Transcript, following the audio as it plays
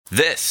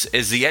This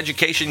is the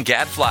Education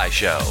Gadfly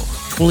Show.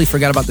 Totally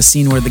forgot about the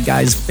scene where the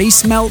guy's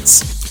face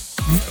melts.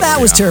 That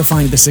was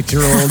terrifying to the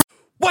 6-year-old.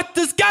 What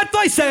does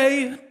Gadfly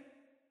say?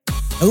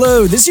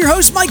 Hello, this is your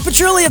host, Mike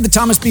Petrilli of the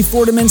Thomas B.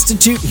 Fordham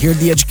Institute, here at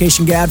the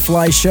Education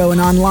Gadfly Show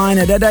and online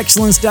at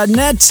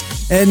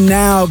edexcellence.net. And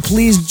now,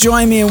 please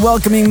join me in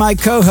welcoming my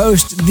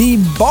co-host, the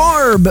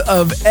Barb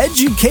of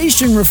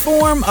Education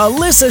Reform,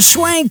 Alyssa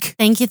Schwenk.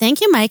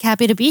 Thank you, Mike.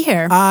 Happy to be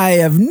here. I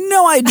have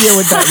no idea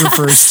what that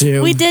refers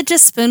to. We did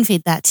just spoon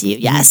feed that to you,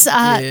 yes.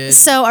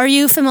 So are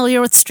you familiar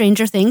with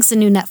Stranger Things, the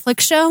new Netflix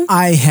show?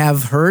 I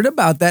have heard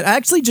about that. I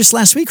actually just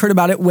last week heard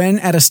about it when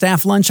at a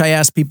staff lunch I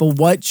asked people,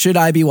 what should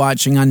I be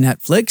watching on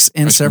Netflix?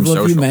 And several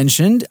of you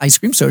mentioned Ice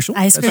Cream Social.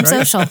 Ice Cream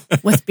Social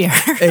with beer.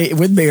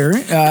 With beer,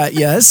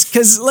 yes.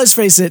 Because let's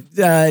face it,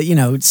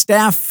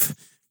 staff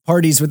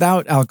parties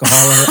without alcohol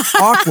are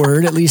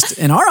awkward, at least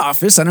in our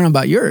office. I don't know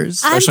about yours.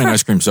 Especially in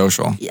Ice Cream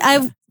Social.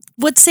 I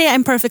would say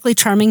I'm perfectly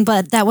charming,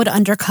 but that would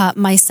undercut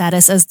my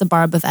status as the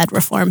Barb of Ed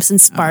Reform,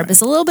 since Barb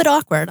is a little bit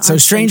awkward. So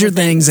Stranger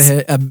Things,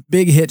 a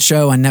big hit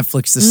show on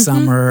Netflix this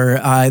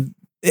summer.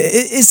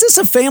 Is this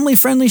a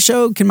family-friendly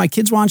show? Can my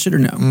kids watch it or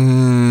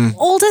no?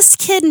 Oldest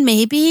kid,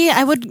 maybe.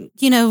 I would,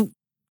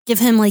 give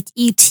him like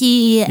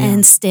E.T.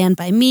 and Stand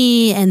By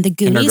Me and the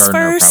Goonies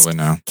first. Probably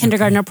no.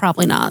 Kindergartner,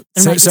 probably not.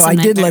 So I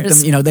did let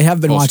them, they have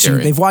been watching,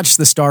 scary. They've watched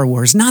the Star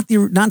Wars, not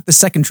the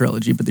second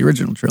trilogy, but the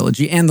original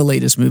trilogy and the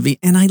latest movie.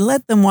 And I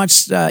let them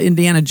watch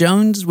Indiana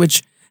Jones,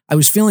 which I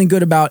was feeling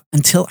good about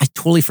until I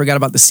totally forgot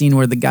about the scene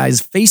where the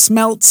guy's face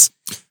melts.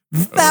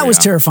 That was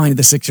terrifying to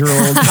the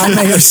 6-year-old. I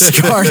may have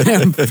scarred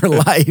him for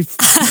life.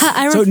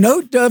 So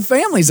note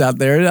families out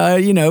there,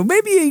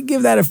 maybe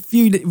give that a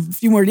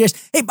few more ideas.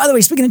 Hey, by the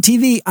way, speaking of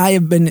TV, I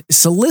have been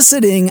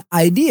soliciting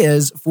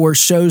ideas for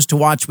shows to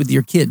watch with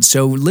your kids.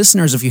 So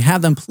listeners, if you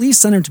have them, please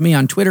send them to me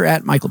on Twitter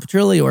at Michael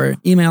Petrilli or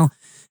email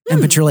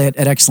Petrilli at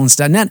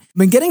edexcellence.net. I've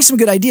been getting some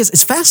good ideas.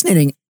 It's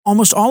fascinating.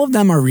 Almost all of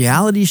them are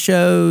reality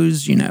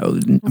shows,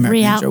 American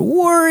Ninja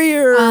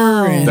Warrior,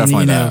 and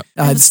definitely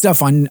that.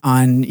 Stuff on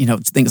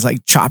things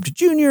like Chopped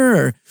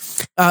Jr.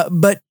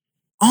 But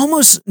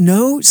almost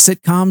no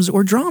sitcoms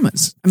or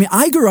dramas. I mean,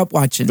 I grew up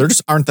watching. There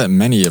just aren't that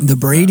many of the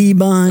Brady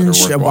Bunch,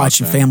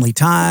 watching Family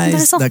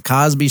Ties, the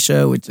Cosby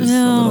Show, which is a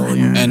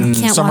little, and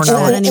some are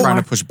not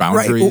trying to push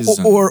boundaries,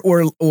 or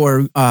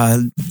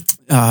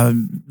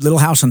Little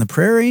House on the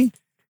Prairie.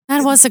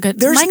 That was a good.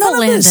 Michael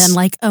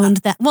Landon owned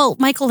that. Well,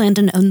 Michael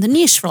Landon owned the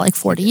niche for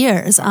 40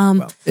 years.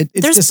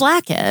 There's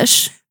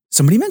Blackish.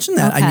 Somebody mentioned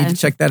that. Okay. I need to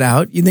check that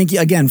out. You think,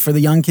 again, for the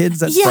young kids,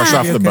 that's fresh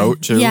off the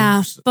boat, too?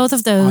 Yeah, both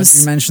of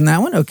those. You mentioned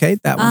that one? Okay,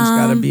 that one's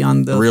got to be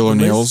on the Real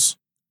list. O'Neill's,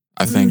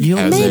 I think,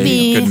 has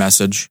a good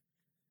message.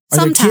 Are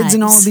there kids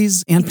in all of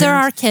these? And there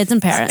are kids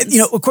and parents.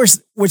 Of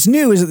course, what's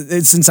new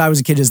is since I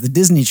was a kid is the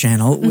Disney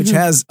Channel, which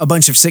has a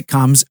bunch of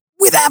sitcoms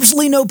with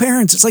absolutely no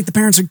parents. It's like the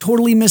parents are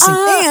totally missing.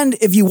 And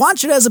if you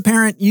watch it as a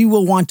parent, you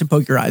will want to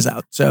poke your eyes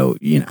out. So,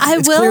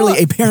 it's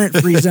clearly a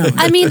parent-free zone.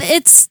 I mean,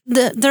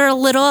 they're a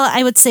little,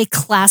 I would say,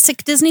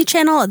 classic Disney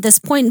Channel at this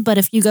point. But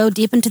if you go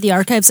deep into the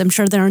archives, I'm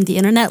sure they're on the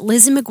internet.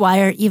 Lizzie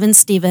McGuire, Even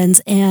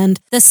Stevens, and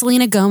the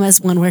Selena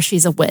Gomez one where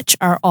she's a witch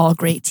are all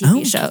great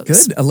TV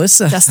shows. Good.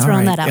 Alyssa. Just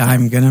throwing that out there.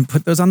 I'm going to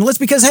put those on the list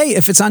because, hey,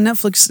 if it's on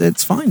Netflix,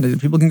 it's fine.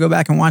 People can go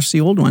back and watch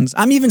the old ones.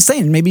 I'm even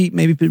saying maybe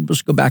people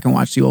should go back and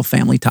watch the old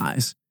Family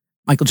Ties.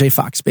 Michael J.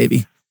 Fox,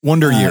 baby.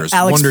 Wonder Years.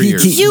 Wonder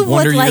Years. You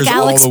Wonder would like Years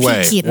Alex all the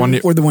way. P. Keaton.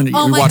 Or the Wonder Years.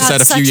 Oh my we watched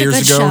God, that a few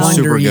years ago. Show.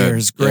 Super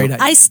Years. good.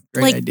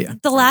 Great idea.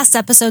 The last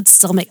episode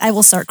still I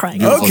will start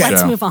crying. Okay.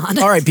 Let's move on.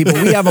 All right, people,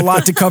 we have a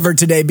lot to cover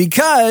today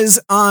because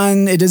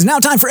it is now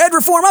time for Ed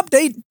Reform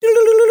Update.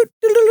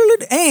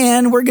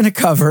 And we're going to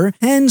cover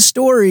 10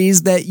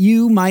 stories that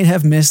you might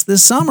have missed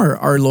this summer,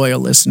 our loyal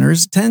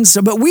listeners.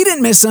 But we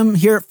didn't miss them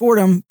here at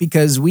Fordham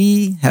because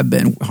we have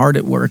been hard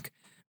at work.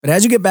 But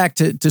as you get back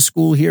to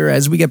school here,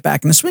 as we get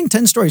back in the swing,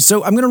 10 stories.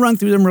 So I'm going to run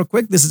through them real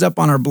quick. This is up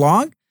on our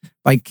blog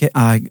by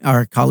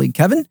our colleague,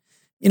 Kevin.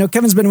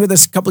 Kevin's been with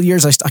us a couple of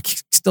years. I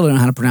still don't know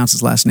how to pronounce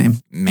his last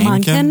name.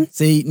 Mankin?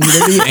 See,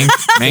 neither do you.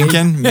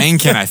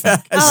 Mankin, I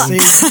think. See,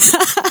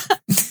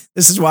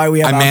 this is why we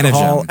have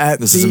alcohol at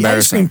the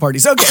ice cream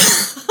parties. Okay.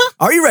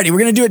 Are you ready? We're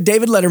going to do it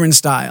David Letterman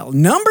style.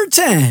 Number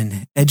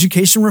 10,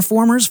 education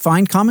reformers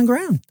find common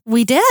ground.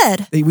 We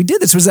did. We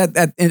did. This was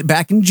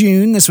back in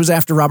June. This was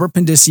after Robert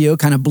Pendicio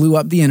kind of blew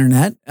up the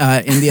internet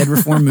in the Ed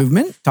Reform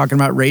movement, talking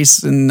about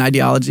race and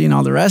ideology and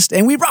all the rest.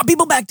 And we brought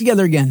people back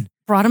together again.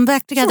 Brought them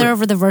back together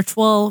over the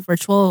virtual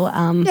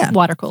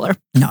water cooler.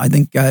 No, I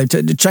think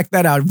to check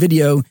that out,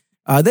 video.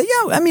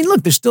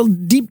 Look, there's still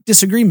deep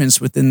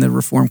disagreements within the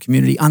reform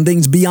community on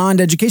things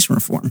beyond education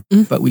reform,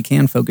 but we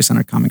can focus on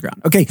our common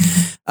ground. Okay,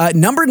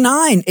 number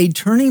 9, a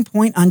turning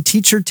point on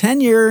teacher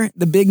tenure.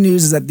 The big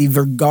news is that the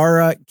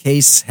Vergara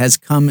case has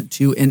come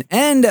to an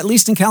end, at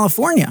least in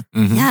California.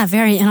 Mm-hmm. Yeah,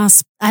 very,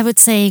 I would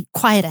say,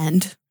 quiet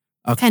end.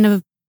 Okay. Kind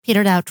of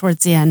petered out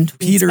towards the end.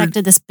 We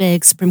expected this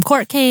big Supreme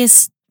Court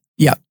case.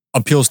 Yeah.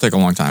 Appeals take a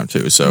long time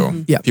too, so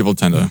people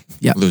tend to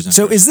lose interest.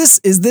 So is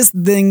this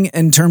thing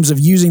in terms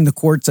of using the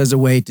courts as a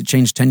way to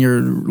change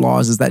tenure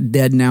laws, is that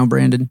dead now,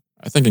 Brandon?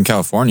 I think in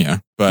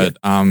California, but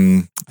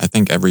I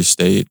think every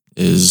state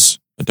is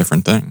a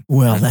different thing.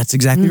 Well, that's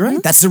exactly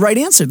right. That's the right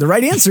answer. The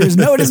right answer is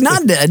no, it is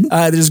not dead.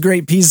 There's a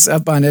great piece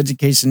up on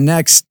Education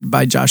Next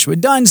by Joshua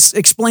Dunn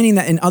explaining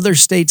that in other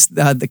states,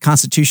 the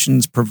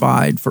constitutions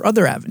provide for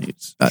other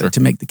avenues to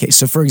make the case.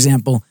 So, for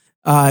example,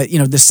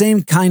 the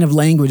same kind of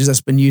language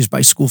that's been used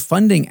by school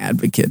funding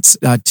advocates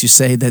to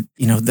say that,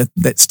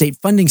 that state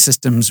funding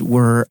systems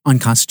were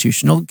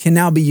unconstitutional can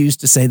now be used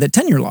to say that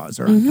tenure laws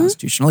are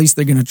unconstitutional. At least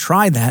they're going to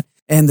try that.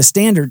 And the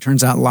standard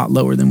turns out a lot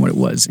lower than what it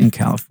was in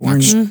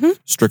California.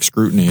 Strict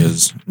scrutiny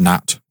is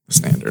not the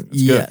standard.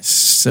 That's yes. good.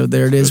 So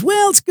there it is.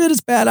 Well, it's good,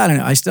 it's bad. I don't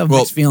know. I still have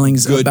mixed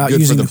feelings about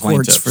using the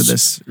courts for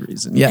this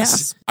reason.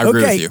 Yes. I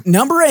agree with you.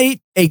 Number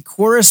 8, a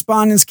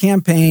correspondence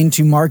campaign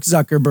to Mark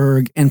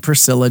Zuckerberg and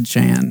Priscilla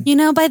Chan.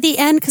 By the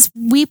end, because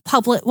we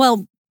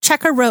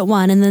Checker wrote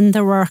one, and then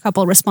there were a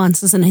couple of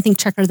responses, and I think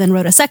Checker then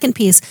wrote a second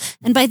piece.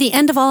 And by the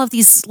end of all of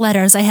these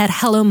letters, I had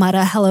hello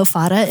Mata, hello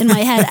Fada in my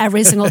head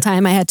every single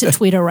time I had to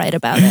tweet or write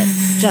about it.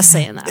 Just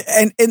saying that.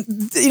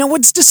 And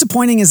what's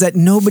disappointing is that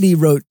nobody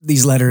wrote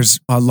these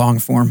letters long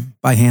form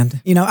by hand.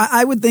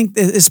 I would think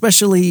that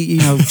especially,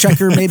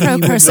 Checker, maybe he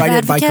would write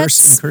it by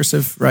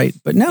cursive, right?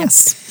 But no.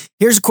 Yes.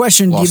 Here's a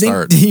question.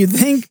 Do you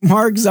think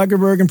Mark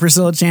Zuckerberg and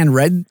Priscilla Chan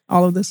read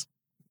all of this?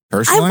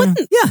 Personally? I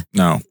wouldn't. Yeah.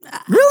 No.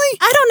 Really?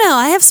 I don't know.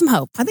 I have some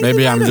hope. I think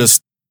maybe I'm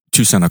just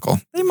too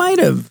cynical. They might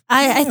have.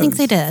 I think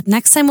they did.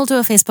 Next time we'll do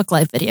a Facebook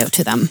Live video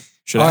to them.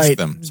 Should ask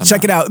them somehow.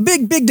 Check it out.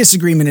 Big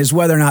disagreement is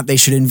whether or not they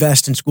should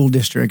invest in school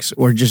districts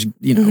or just,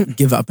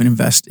 give up and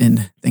invest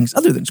in things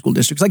other than school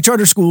districts, like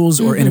charter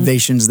schools or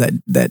innovations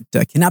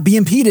that cannot be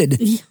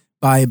impeded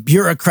by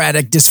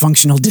bureaucratic,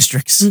 dysfunctional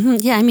districts.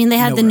 Yeah, they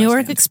had the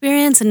Newark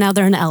experience, and now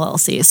they're an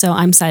LLC. So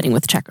I'm siding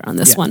with Checker on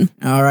this one.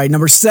 All right,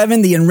 number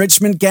 7, the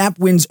enrichment gap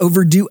wins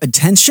overdue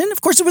attention. Of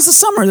course, it was the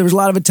summer. There was a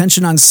lot of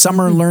attention on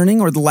summer learning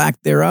or the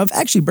lack thereof.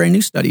 Actually, a brand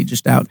new study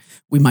just out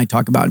we might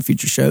talk about in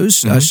future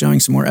shows,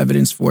 showing some more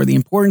evidence for the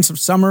importance of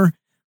summer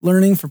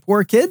learning for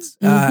poor kids.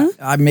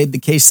 I made the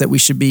case that we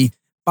should be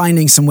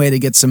finding some way to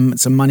get some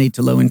money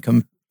to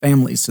low-income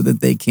families so that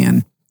they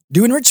can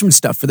do enrichment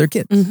stuff for their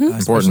kids,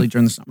 especially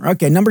during the summer.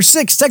 Okay, number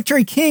 6,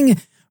 Secretary King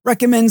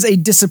recommends a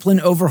discipline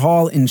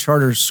overhaul in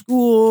charter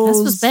schools.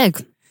 This was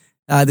big.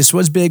 This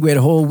was big. We had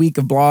a whole week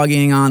of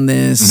blogging on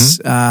this.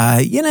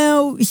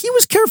 He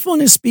was careful in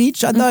his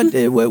speech. I thought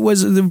it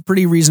was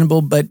pretty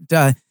reasonable, but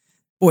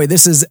boy,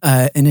 this is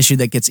an issue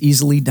that gets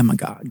easily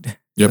demagogued,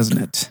 doesn't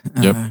it?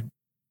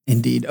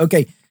 Indeed.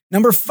 Okay,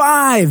 number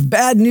 5,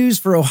 bad news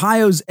for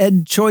Ohio's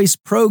Ed Choice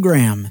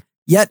program.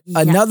 Yet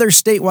another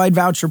statewide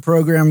voucher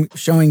program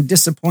showing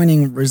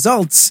disappointing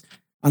results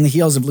on the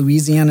heels of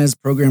Louisiana's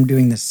program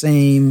doing the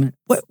same.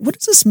 What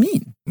does this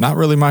mean? Not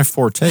really my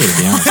forte,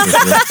 to be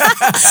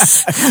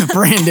honest with you.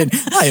 Brandon,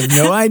 I have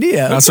no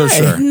idea. Not so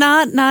sure.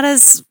 Not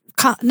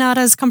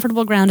as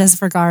comfortable ground as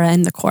Vergara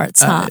in the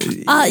courts, huh?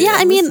 I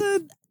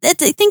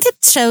think it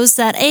shows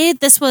that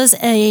this was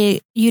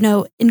a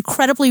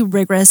incredibly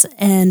rigorous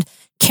and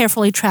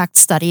carefully tracked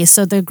study.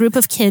 So the group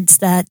of kids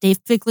that Dave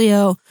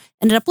Figlio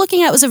ended up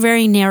looking at was a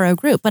very narrow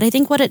group. But I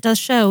think what it does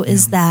show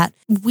is that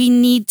we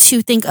need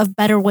to think of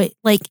better ways.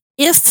 Like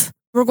if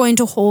we're going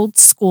to hold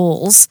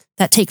schools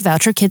that take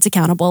voucher kids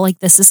accountable, like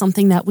this is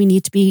something that we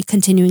need to be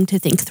continuing to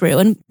think through.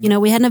 And,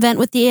 we had an event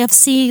with the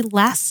AFC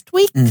last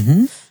week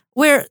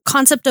where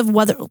concept of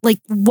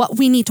what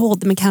we need to hold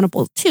them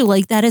accountable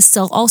to, that is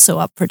still also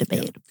up for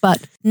debate,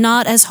 but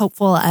not as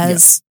hopeful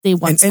as they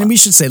once and we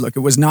should say, look,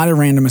 it was not a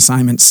random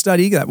assignment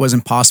study. That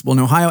wasn't possible in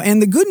Ohio.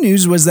 And the good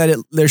news was that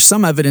there's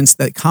some evidence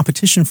that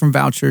competition from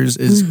vouchers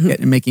is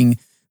getting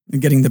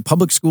the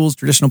public schools,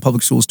 traditional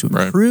public schools to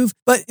improve.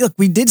 But look,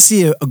 we did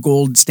see a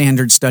gold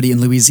standard study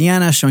in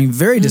Louisiana showing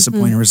very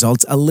disappointing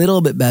results, a little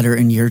bit better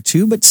in year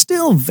 2, but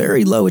still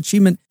very low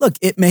achievement. Look,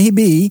 it may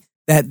be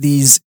that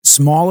these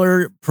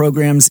smaller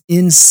programs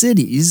in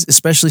cities,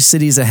 especially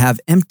cities that have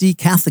empty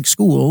Catholic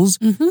schools,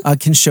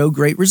 can show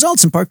great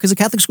results, in part because the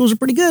Catholic schools are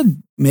pretty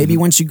good. Maybe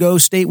once you go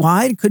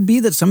statewide, it could be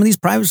that some of these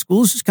private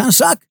schools just kind of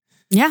suck.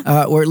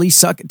 Yeah. Or at least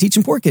suck at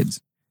teaching poor kids.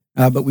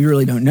 But we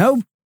really don't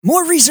know.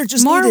 More research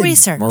is needed.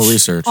 More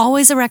research.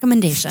 Always a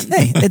recommendation.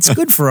 Hey, it's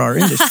good for our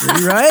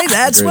industry, right?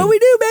 That's what we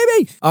do,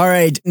 baby. All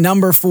right,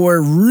 number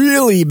 4,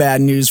 really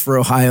bad news for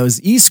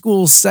Ohio's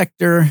e-school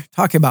sector.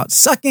 Talk about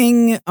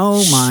sucking. Oh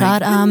my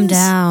Shut them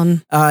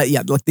down.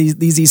 Look,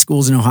 these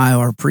e-schools in Ohio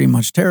are pretty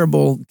much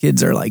terrible.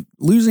 Kids are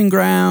losing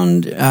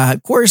ground.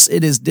 Of course,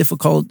 it is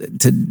difficult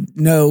to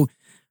know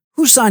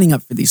who's signing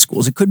up for these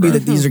schools. It could be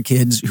that these are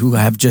kids who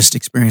have just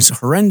experienced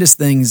horrendous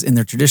things in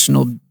their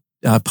traditional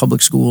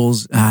public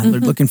schools.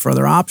 They're looking for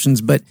other options,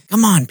 but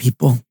come on,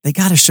 people, they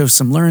got to show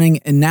some learning.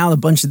 And now a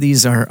bunch of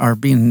these are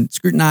being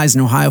scrutinized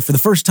in Ohio for the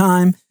first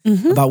time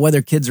about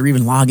whether kids are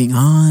even logging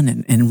on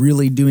and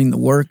really doing the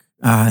work.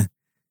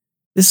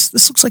 This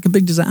looks like a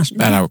big disaster.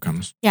 Bad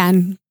outcomes. Yeah,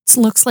 and it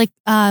looks like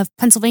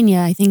Pennsylvania,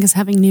 I think, is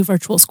having new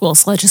virtual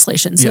schools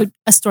legislation. So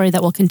a story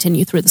that will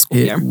continue through the school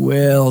year.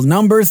 Well,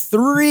 number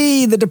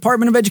 3, the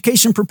Department of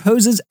Education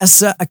proposes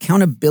ESSA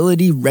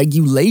accountability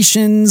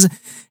regulations.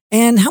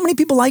 And how many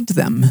people liked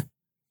them?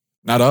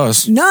 Not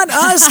us. Not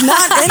us,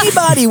 not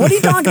anybody. What are you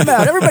talking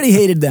about? Everybody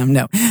hated them.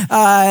 No.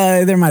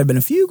 There might have been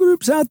a few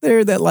groups out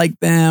there that liked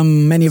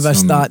them. Many of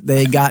us thought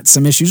they got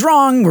some issues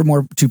wrong, were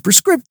more too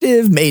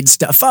prescriptive, made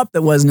stuff up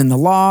that wasn't in the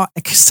law,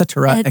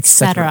 etc.,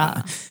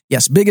 etc.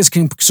 Yes, biggest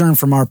concern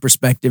from our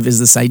perspective is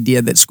this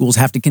idea that schools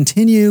have to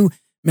continue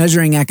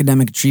measuring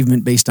academic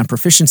achievement based on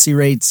proficiency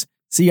rates.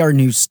 See our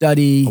new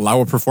study.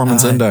 Allow a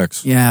performance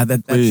index. Yeah,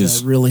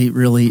 that's a really,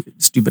 really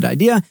stupid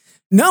idea.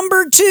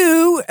 Number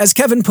 2, as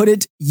Kevin put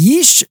it,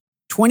 yeesh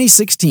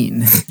 2016,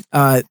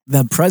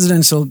 the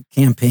presidential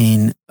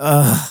campaign.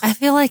 I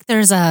feel like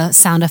there's a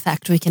sound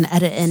effect we can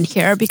edit in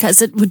here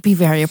because it would be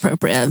very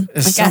appropriate.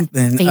 Like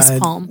something. Face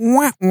palm.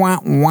 Wah, wah,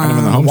 wah. Kind of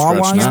in the home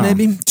stretch now.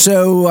 Maybe.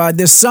 So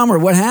this summer,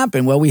 what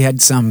happened? Well, we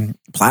had some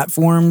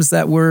platforms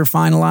that were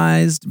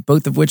finalized,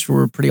 both of which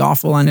were pretty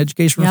awful on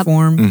education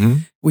reform. Mm-hmm.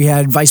 We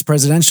had vice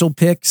presidential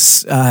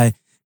picks.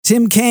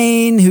 Tim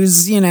Kaine,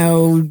 who's,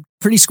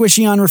 pretty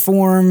squishy on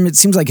reform. It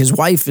seems like his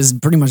wife is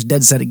pretty much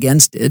dead set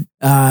against it.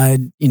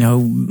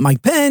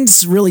 Mike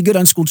Pence, really good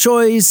on school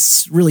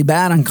choice, really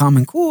bad on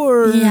Common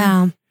Core.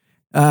 Yeah.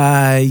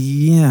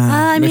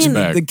 I Mixed mean,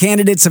 bag. the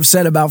candidates have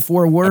said about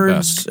 4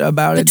 words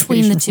about it.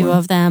 Between the two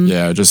of them.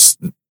 Yeah, just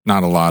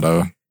not a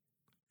lot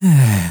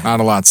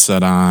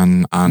said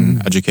on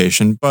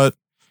education, but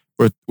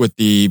with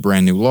the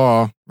brand new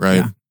law, right?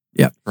 Yeah.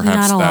 Yep.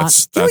 Perhaps Not a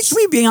lot. that's Can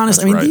we be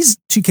honest? I mean, right. these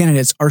 2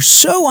 candidates are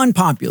so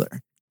unpopular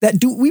that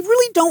we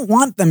really don't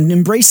want them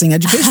embracing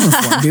education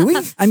reform, do we?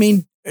 I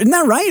mean, isn't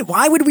that right?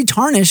 Why would we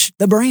tarnish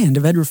the brand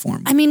of ed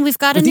reform? I mean, we've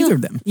got with a new either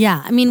of them. Yeah,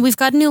 I mean, we've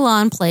got a new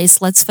law in place.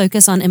 Let's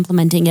focus on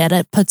implementing it.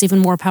 It puts even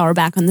more power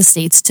back on the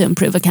states to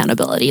improve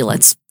accountability.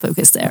 Let's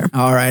focus there.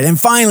 All right. And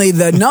finally,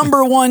 the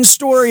number 1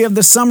 story of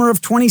the summer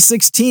of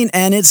 2016,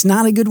 and it's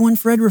not a good one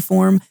for ed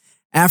reform.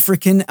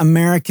 African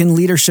American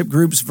leadership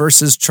groups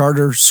versus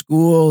charter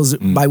schools,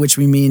 by which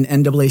we mean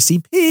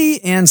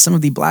NAACP and some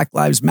of the Black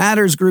Lives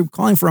Matters group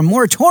calling for a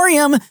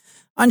moratorium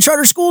on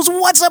charter schools.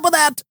 What's up with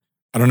that?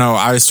 I don't know.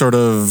 I sort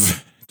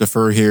of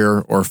defer here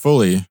or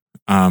fully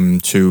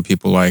to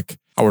people like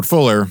Howard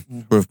Fuller,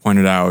 who have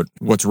pointed out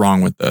what's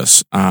wrong with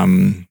this.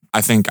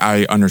 I think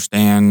I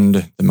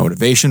understand the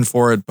motivation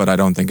for it, but I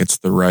don't think it's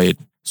the right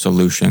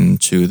solution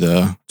to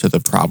the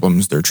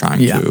problems they're trying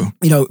to.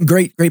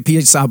 Great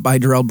piece out by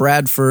Darrell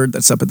Bradford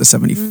that's up at the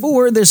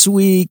 74 this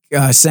week,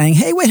 saying,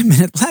 hey, wait a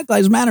minute, Black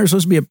Lives Matter is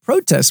supposed to be a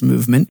protest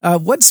movement.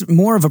 What's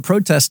more of a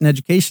protest in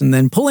education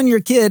than pulling your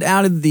kid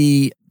out of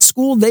the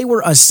school they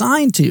were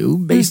assigned to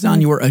based on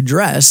your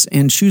address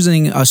and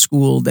choosing a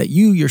school that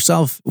you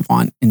yourself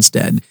want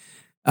instead?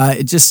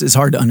 It just is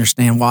hard to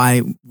understand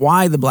why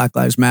the Black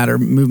Lives Matter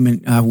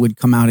movement would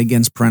come out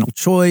against parental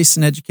choice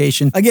in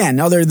education. Again,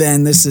 other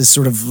than this is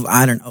sort of,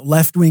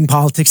 left-wing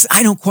politics.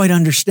 I don't quite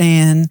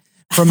understand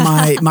from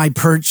my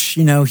perch,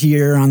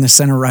 here on the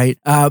center right.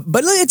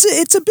 But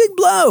it's a big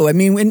blow. I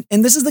mean,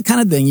 and this is the kind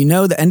of thing,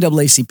 the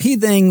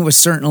NAACP thing was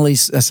certainly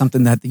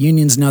something that the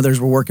unions and others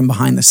were working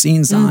behind the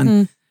scenes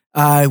on.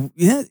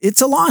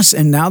 It's a loss.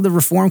 And now the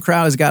reform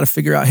crowd has got to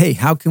figure out, hey,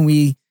 how can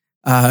we,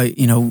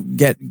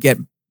 get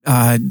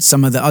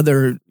some of the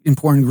other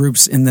important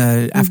groups in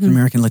the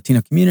African-American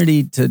Latino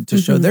community to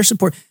show their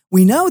support.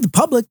 We know the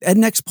public, the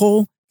EdNext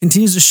poll,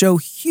 continues to show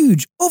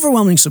huge,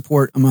 overwhelming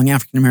support among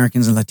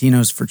African-Americans and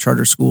Latinos for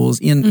charter schools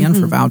and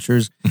for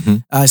vouchers.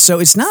 So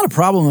it's not a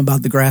problem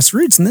about the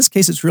grassroots. In this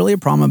case, it's really a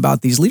problem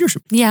about these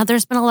leadership. Yeah,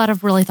 there's been a lot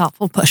of really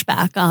thoughtful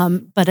pushback,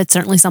 but it's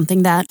certainly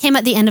something that came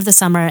at the end of the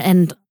summer,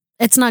 and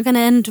it's not going to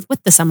end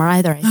with the summer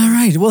either. All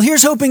right. Well,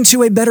 here's hoping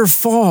to a better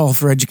fall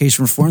for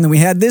education reform than we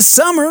had this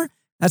summer.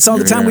 That's all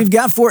the time we've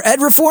got for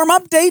Ed Reform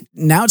Update.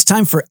 Now it's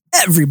time for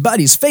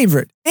everybody's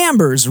favorite,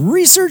 Amber's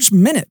Research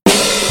Minute.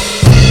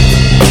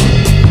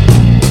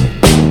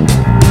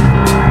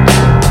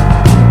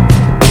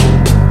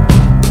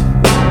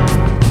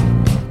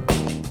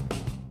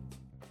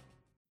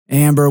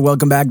 Amber,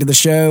 welcome back to the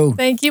show.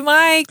 Thank you,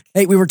 Mike.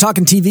 Hey, we were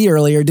talking TV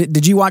earlier.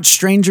 Did you watch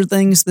Stranger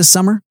Things this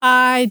summer?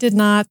 I did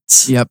not.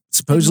 Yep.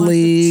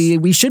 Supposedly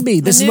we should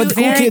be. This is what the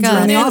cool kids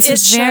are in the office.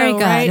 It's very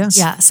good. Right?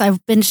 Yes, I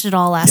binged it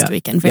all last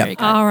weekend. Very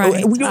good. All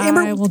right.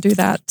 Amber, I will do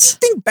that.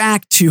 Think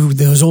back to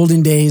those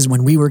olden days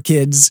when we were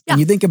kids and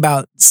you think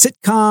about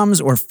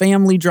sitcoms or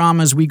family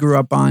dramas we grew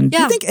up on. Do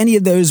you think any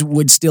of those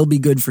would still be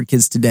good for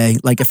kids today?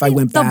 Like if I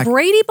went back. The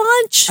Brady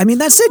Bunch? I mean,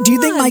 that's it. Do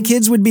you think my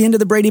kids would be into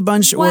the Brady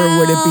Bunch or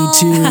would it be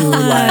too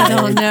I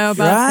don't know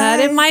about that.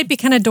 It might be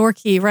kind of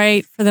dorky,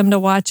 right, for them to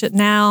watch it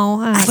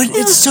now. But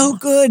it's so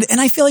good. And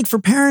I feel like for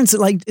parents,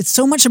 it's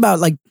so much about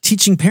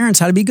teaching parents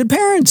how to be good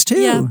parents too.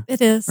 Yeah,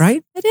 it is.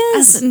 Right? It It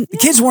is. The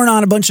kids weren't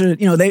on a bunch of,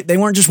 they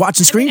weren't just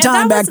watching screen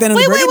time back then in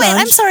the Brady Bunch.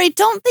 I'm sorry.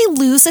 Don't they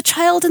lose a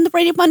child in the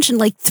Brady Bunch in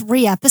like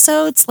 3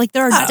 episodes? Like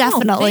there are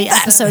definitely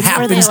episodes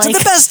where they happens to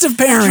the best of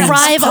parents.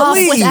 drive off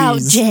without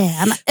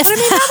jam. But I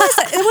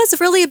mean, it was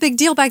really a big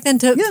deal back then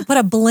to put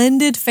a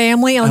blended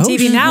family on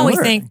TV. Now we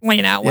think,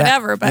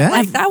 whatever. But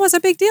like that was a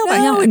big deal back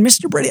then. And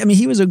Mr. Brady, I mean,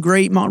 he was a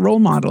great role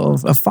model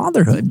of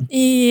fatherhood.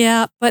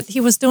 Yeah, but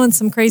he was doing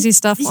some crazy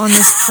stuff on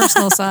his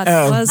personal side.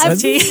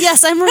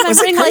 Yes, I'm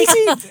remembering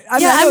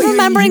I'm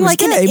remembering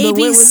like an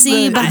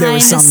ABC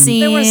behind the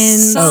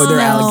scenes. There were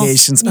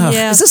allegations.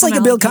 Is this like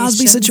a Bill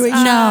Cosby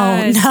situation? No.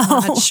 I'm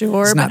not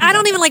sure. But I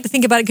don't even like to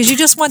think about it because you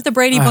just want the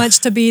Brady Bunch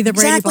to be the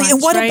Brady Bunch.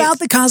 And what about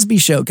the Cosby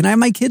Show? Can I have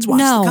my kids watch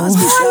the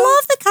Cosby Show? I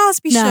love the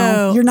Cosby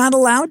Show. You're not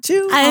allowed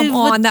to? Come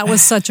on, that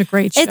was such a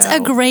great show. It's a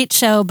great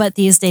show, but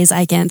these days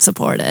I can't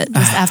support it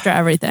just after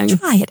everything.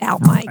 Try it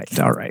out, Mike.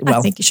 All right. Well,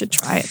 I think you should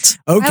try it.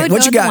 Okay,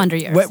 what you got?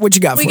 What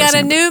you got for us? We got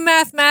a new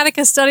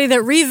Mathematica study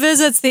that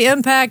revisits the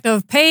impact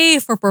of pay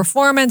for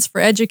performance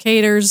for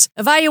educators,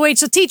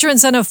 evaluates the Teacher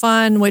Incentive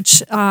Fund,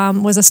 which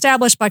was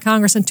established by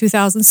Congress in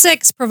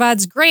 2006,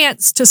 provides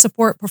grants to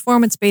support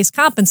performance-based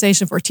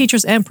compensation for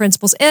teachers and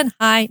principals in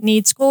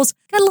high-need schools.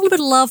 Got a little bit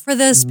of love for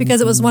this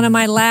because it was one of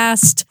my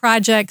last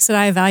projects that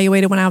I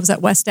evaluated when I was at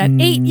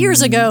WestEd 8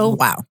 years ago.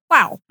 Wow.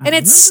 And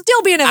it's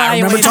still being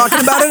evaluated. I remember talking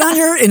about it on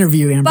your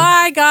interview, Amber.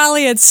 By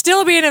golly, it's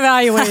still being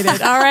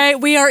evaluated. All right.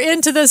 We are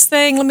into this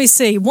thing. Let me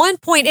see.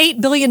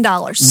 $1.8 billion.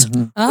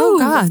 Oh,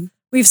 God.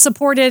 We've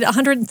supported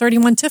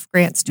 131 TIF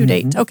grants to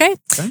date. Okay.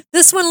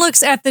 This one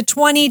looks at the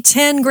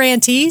 2010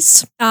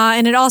 grantees,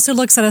 and it also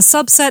looks at a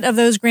subset of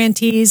those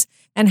grantees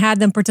and had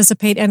them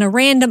participate in a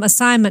random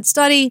assignment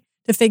study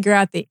to figure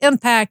out the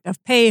impact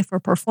of pay for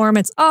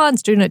performance on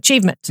student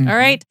achievement. All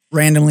right.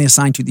 Randomly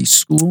assigned to the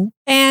school.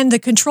 And the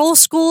control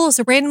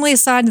schools are randomly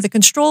assigned to the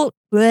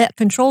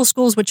control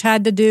schools, which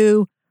had to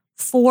do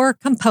 4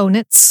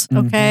 components.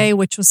 Okay.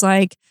 Which was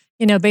like,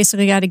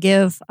 basically got to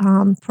give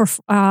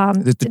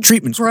the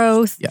treatment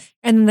growth.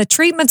 And then the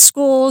treatment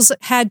schools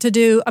had to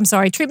do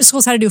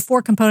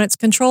 4 components.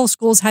 Control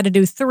schools had to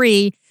do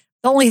 3.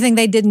 The only thing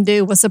they didn't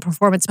do was the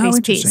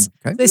performance-based piece.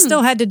 Okay. They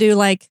still had to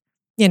do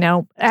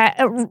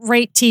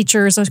rate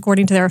teachers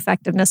according to their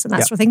effectiveness and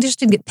that sort of thing. They just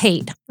didn't get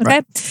paid. Okay.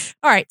 Right.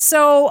 All right.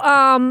 So,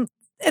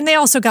 and they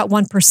also got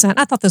 1%.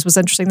 I thought this was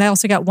interesting. They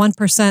also got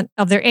 1%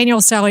 of their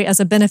annual salary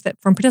as a benefit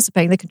from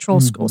participating in the control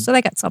school. So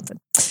they got something.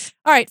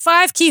 All right.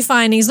 5 key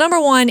findings. Number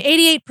 1,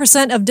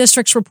 88% of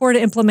districts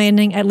reported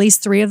implementing at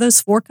least 3 of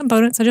those 4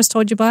 components I just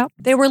told you about.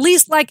 They were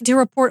least likely to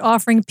report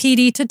offering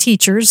PD to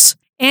teachers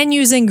and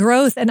using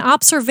growth and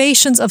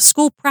observations of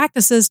school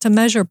practices to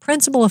measure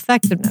principal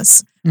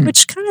effectiveness,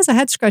 which kind of is a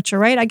head scratcher,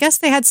 right? I guess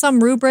they had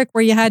some rubric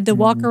where you had to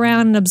walk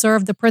around and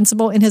observe the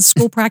principal in his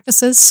school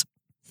practices.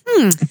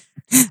 I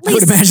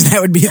would imagine that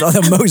would be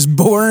the most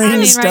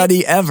boring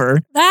study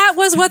ever. That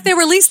was what they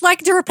were least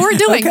likely to report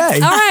doing.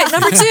 Okay. All right.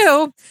 Number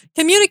 2,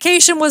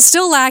 communication was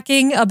still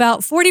lacking.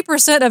 About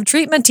 40% of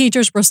treatment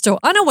teachers were still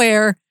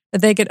unaware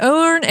that they could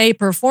earn a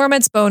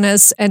performance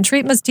bonus, and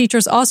treatment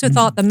teachers also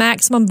thought the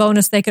maximum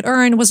bonus they could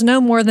earn was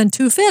no more than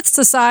 2/5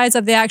 the size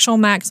of the actual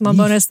maximum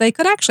bonus they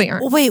could actually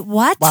earn. Wait,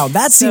 what? Wow,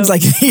 that seems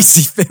like an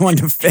easy one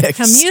to fix.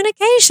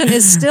 Communication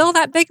is still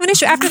that big of an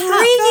issue after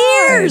 3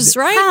 years,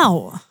 right?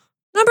 How?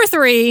 Number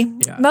 3,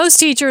 most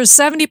teachers,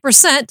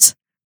 70%,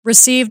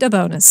 received a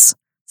bonus,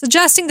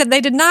 suggesting that they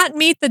did not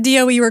meet the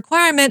DOE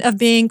requirement of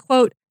being,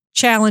 quote,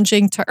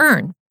 challenging to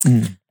earn.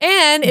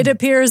 And it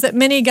appears that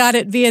many got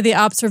it via the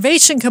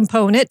observation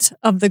component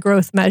of the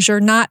growth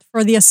measure, not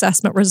for the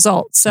assessment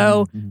results.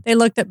 So they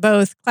looked at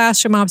both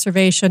classroom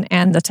observation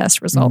and the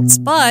test results.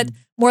 But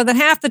more than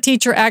half the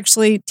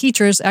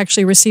teachers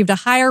actually received a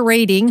higher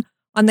rating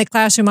on the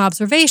classroom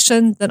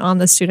observation than on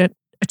the student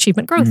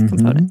achievement growth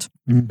component.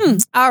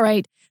 All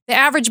right. The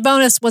average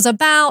bonus was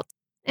about,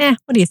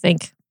 what do you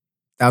think?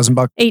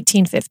 $1,000.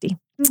 $1,850,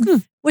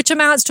 which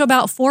amounts to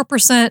about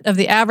 4% of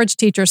the average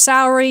teacher's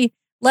salary,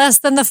 less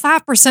than the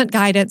 5%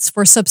 guidance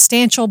for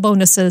substantial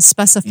bonuses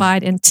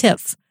specified in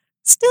TIF.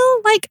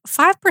 Still, like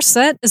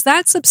 5%, is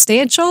that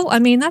substantial? I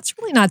mean, that's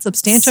really not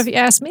substantial if you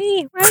ask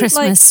me, right?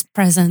 Christmas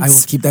presents. I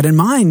will keep that in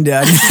mind,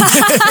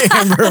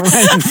 Amber,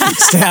 when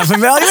staff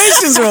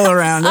evaluations roll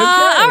around. Okay.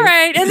 All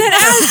right, and then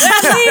at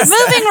least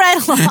moving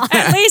right along.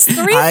 At least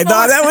 3/4. I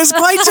thought that was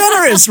quite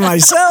generous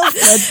myself.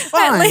 That's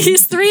fine. At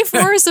least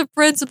 3/4 of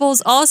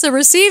principals also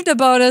received a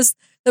bonus.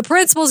 The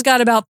principals got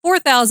about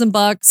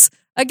 $4,000.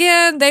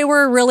 Again, they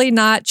were really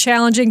not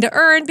challenging to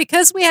earn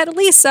because we had at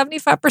least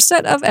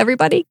 75% of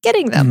everybody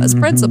getting them as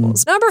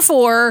principals. Number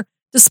 4,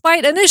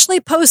 despite initially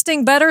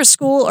posting better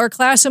school or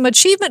classroom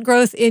achievement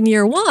growth in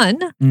year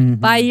 1,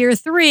 by year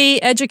 3,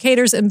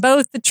 educators in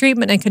both the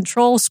treatment and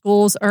control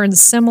schools earned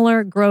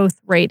similar growth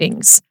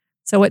ratings.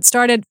 So it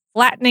started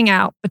flattening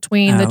out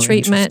between the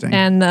treatment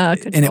and the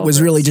control. And it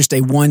was really just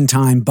a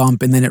one-time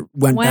bump, and then it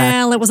went back.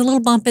 Well, it was a little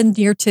bump in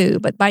year 2,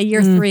 but by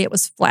year 3, it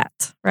was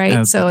flat, right?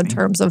 Okay. So in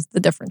terms of the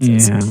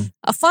differences. Yeah.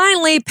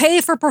 Finally, pay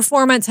for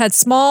performance had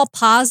small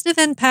positive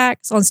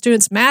impacts on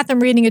students' math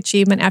and reading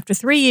achievement. After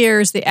 3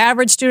 years, the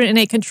average student in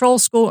a control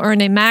school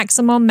earned a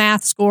maximum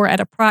math score at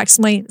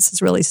approximately, this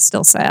is really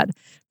still sad,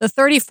 the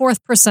 34th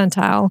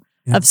percentile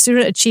of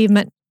student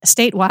achievement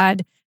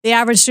statewide. The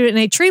average student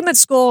in a treatment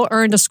school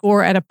earned a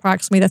score at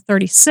approximately the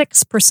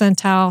 36th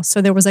percentile,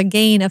 so there was a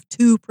gain of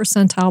 2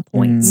 percentile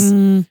points.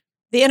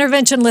 The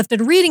intervention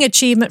lifted reading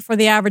achievement for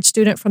the average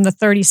student from the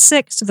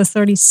 36th to the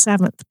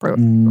 37th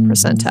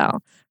percentile.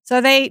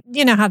 So they,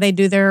 you know how they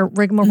do their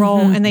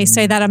rigmarole, and they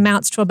say that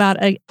amounts to about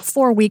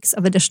 4 weeks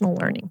of additional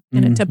learning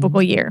in a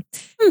typical year.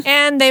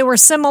 And they were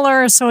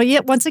similar. So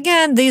yet, once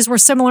again, these were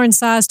similar in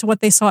size to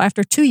what they saw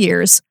after 2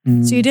 years.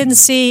 So you didn't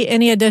see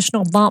any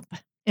additional bump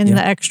in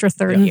the extra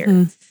third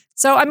year.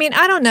 So, I mean,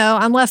 I don't know.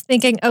 I'm left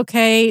thinking,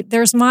 okay,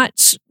 there's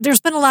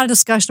been a lot of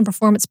discussion of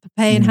performance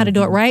pay and how to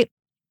do it right.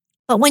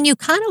 But when you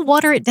kind of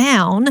water it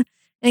down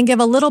and give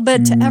a little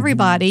bit to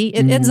everybody,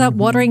 it ends up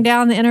watering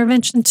down the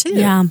intervention too.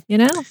 Yeah. You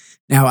know?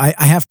 Now, I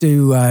have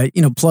to,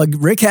 plug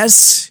Rick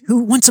Hess,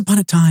 who once upon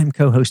a time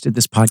co-hosted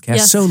this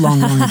podcast so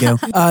long ago,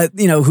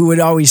 who would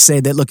always say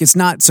that, look, it's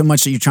not so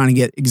much that you're trying to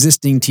get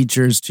existing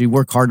teachers to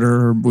work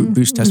harder or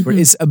boost test scores.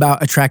 It's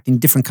about attracting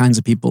different kinds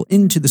of people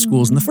into the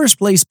schools in the first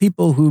place,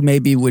 people who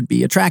maybe would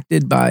be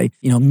attracted by,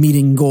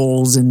 meeting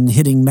goals and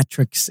hitting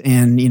metrics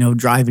and,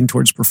 driving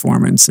towards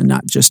performance, and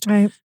not just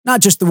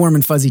the warm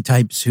and fuzzy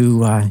types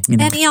who,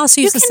 And he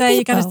also used to say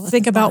you got to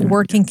think about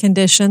working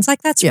conditions.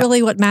 Like that's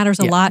really what matters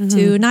a lot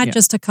too, not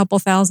just a couple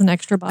thousand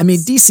extra bucks. I mean,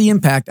 DC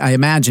Impact, I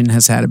imagine,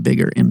 has had a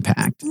bigger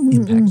impact,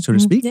 so to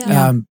speak.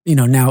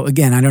 Now,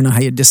 again, I don't know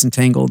how you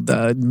disentangled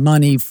the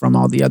money from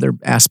all the other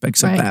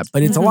aspects of that,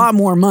 but it's a lot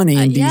more money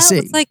in DC.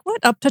 It's like, what,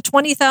 up to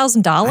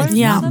 $20,000?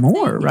 Not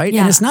more, right?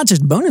 Yeah. And it's not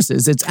just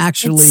bonuses. It's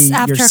actually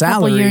after your a couple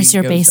salary. years,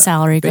 your base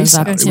salary goes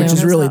up too. Which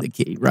is really the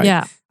key, right?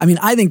 Yeah. I mean,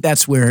 I think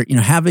that's where,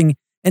 having,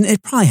 and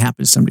it probably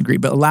happens to some degree,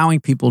 but allowing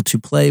people to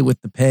play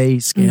with the pay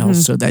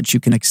scales so that you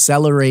can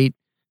accelerate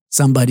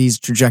somebody's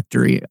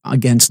trajectory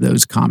against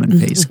those common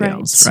pay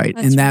scales, right?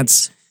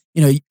 That's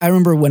I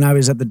remember when I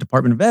was at the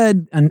Department of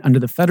Ed and under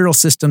the federal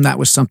system, that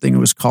was something, it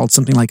was called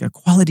something like a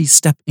quality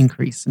step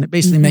increase. And it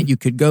basically meant you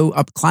could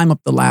climb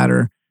up the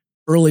ladder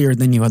earlier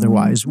than you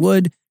otherwise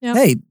would. Yep.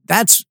 Hey,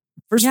 that's,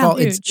 first of all,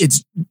 huge.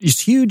 it's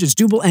huge, it's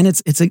doable, and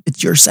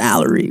it's your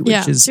salary,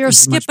 which is so you're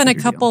skipping a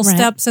couple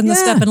steps in the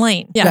step and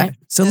lane. Yeah.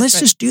 So let's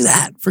just do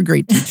that for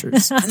great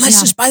teachers. And let's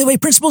just, by the way,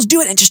 principals, do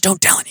it and just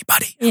don't tell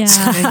anybody. Yeah,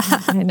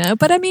 I know.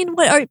 But I mean,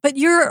 but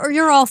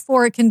you're all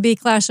for it can be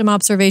classroom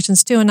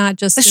observations too, and not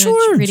just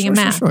reading and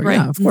math, right?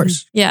 Yeah, of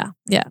course. Yeah.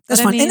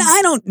 That's fine. And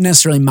I don't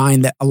necessarily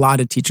mind that a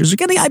lot of teachers are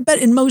getting, I bet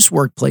in most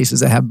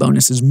workplaces that have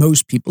bonuses,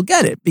 most people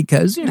get it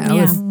because,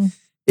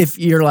 if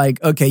you're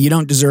like, okay, you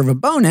don't deserve a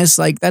bonus,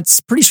 like that's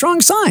a pretty strong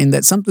sign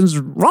that something's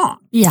wrong.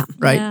 Yeah.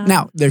 Right. Yeah.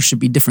 Now, there should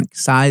be different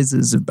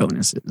sizes of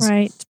bonuses.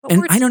 Right. But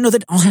And I don't know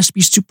that it all has to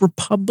be super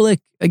public.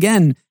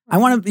 Again, I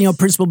want to,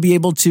 principal be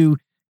able to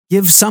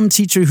give some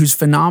teacher who's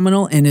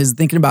phenomenal and is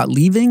thinking about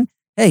leaving,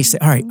 hey, say,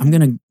 all right, I'm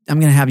going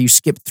to have you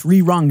skip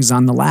 3 rungs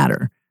on the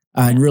ladder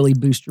and really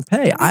boost your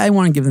pay. I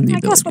want to give them the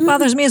ability. I guess what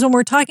bothers me is when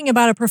we're talking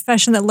about a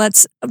profession that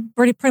lets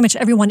pretty much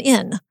everyone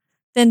in,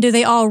 then do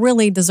they all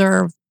really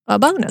deserve a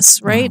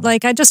bonus, right? Wow.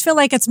 Like, I just feel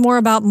like it's more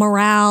about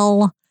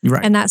morale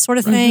and that sort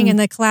of thing, and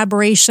the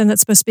collaboration that's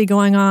supposed to be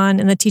going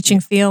on in the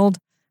teaching field,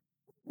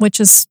 which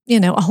is,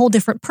 a whole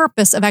different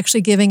purpose of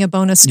actually giving a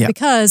bonus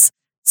because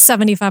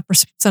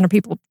 75% of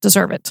people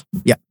deserve it.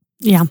 Yeah.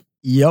 Yeah.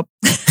 Yep.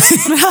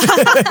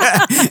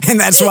 And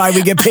that's why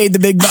we get paid the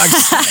big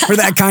bucks for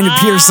that kind of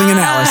piercing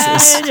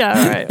analysis.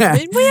 Yeah, right. I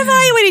mean, we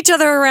evaluate each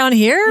other around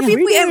here. Yeah, we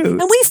do.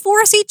 And we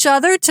force each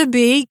other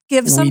to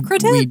give some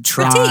critique. We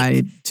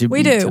try to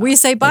We be do. tough, We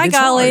say, by but it's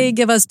golly, hard.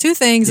 give us 2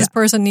 things this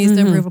person needs to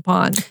improve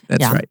upon.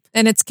 That's right.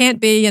 And it can't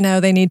be,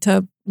 they need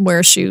to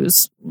wear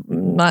shoes,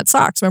 not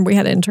socks. Remember, we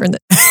had an intern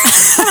that,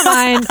 never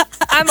mind,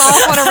 I'm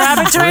off on a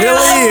rabbit trail.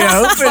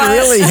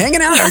 Really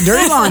hanging out our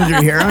dirty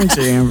laundry here, aren't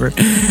you, Amber?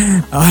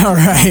 All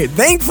right.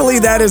 Thankfully,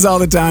 that is all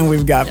the time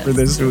we've got for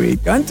this week.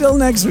 Until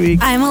next week.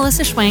 I'm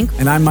Melissa Schwenk.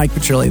 And I'm Mike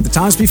Petrilli of the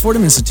Thomas B.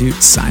 Fordham Institute,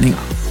 signing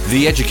off.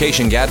 The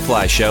Education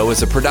Gadfly Show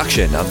is a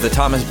production of the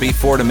Thomas B.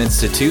 Fordham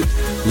Institute,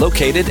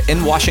 located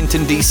in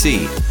Washington,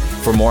 D.C.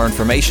 For more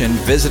information,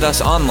 visit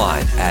us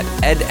online at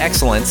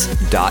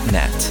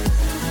edexcellence.net.